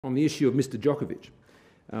on the issue of Mr. Djokovic.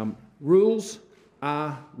 Rules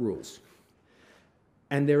are rules,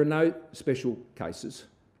 and there are no special cases.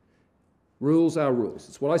 Rules are rules.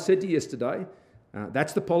 It's what I said to you yesterday.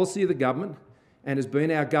 That's the policy of the government and has been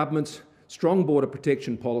our government's strong border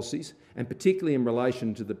protection policies, and particularly in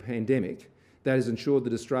relation to the pandemic, that has ensured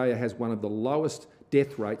that Australia has one of the lowest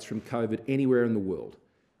death rates from COVID anywhere in the world.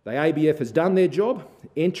 The ABF has done their job.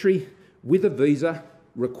 Entry with a visa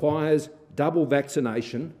requires double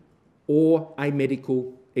vaccination or a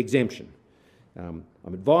medical exemption. I'm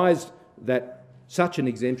advised that such an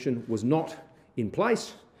exemption was not in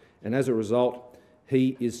place, and as a result,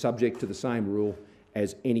 he is subject to the same rule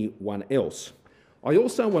as anyone else. I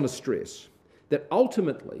also want to stress that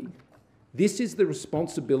ultimately, this is the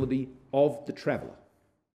responsibility of the traveller.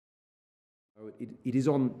 It is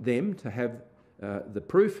on them to have the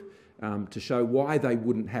proof to show why they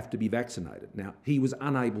wouldn't have to be vaccinated. Now, he was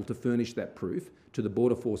unable to furnish that proof to the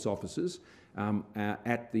Border Force officers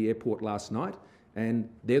at the airport last night, and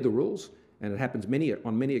they're the rules, and it happens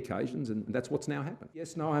on many occasions, and that's what's now happened.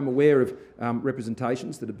 Yes, no, I'm aware of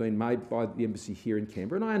representations that have been made by the embassy here in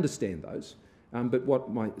Canberra, and I understand those. But what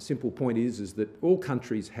my simple point is that all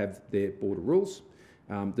countries have their border rules.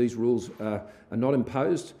 These rules are not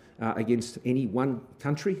imposed against any one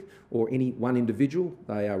country or any one individual.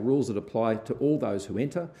 They are rules that apply to all those who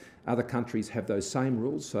enter. Other countries have those same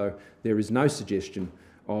rules, so there is no suggestion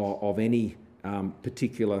of any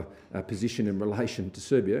particular position in relation to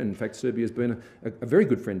Serbia. In fact, Serbia has been a very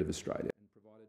good friend of Australia.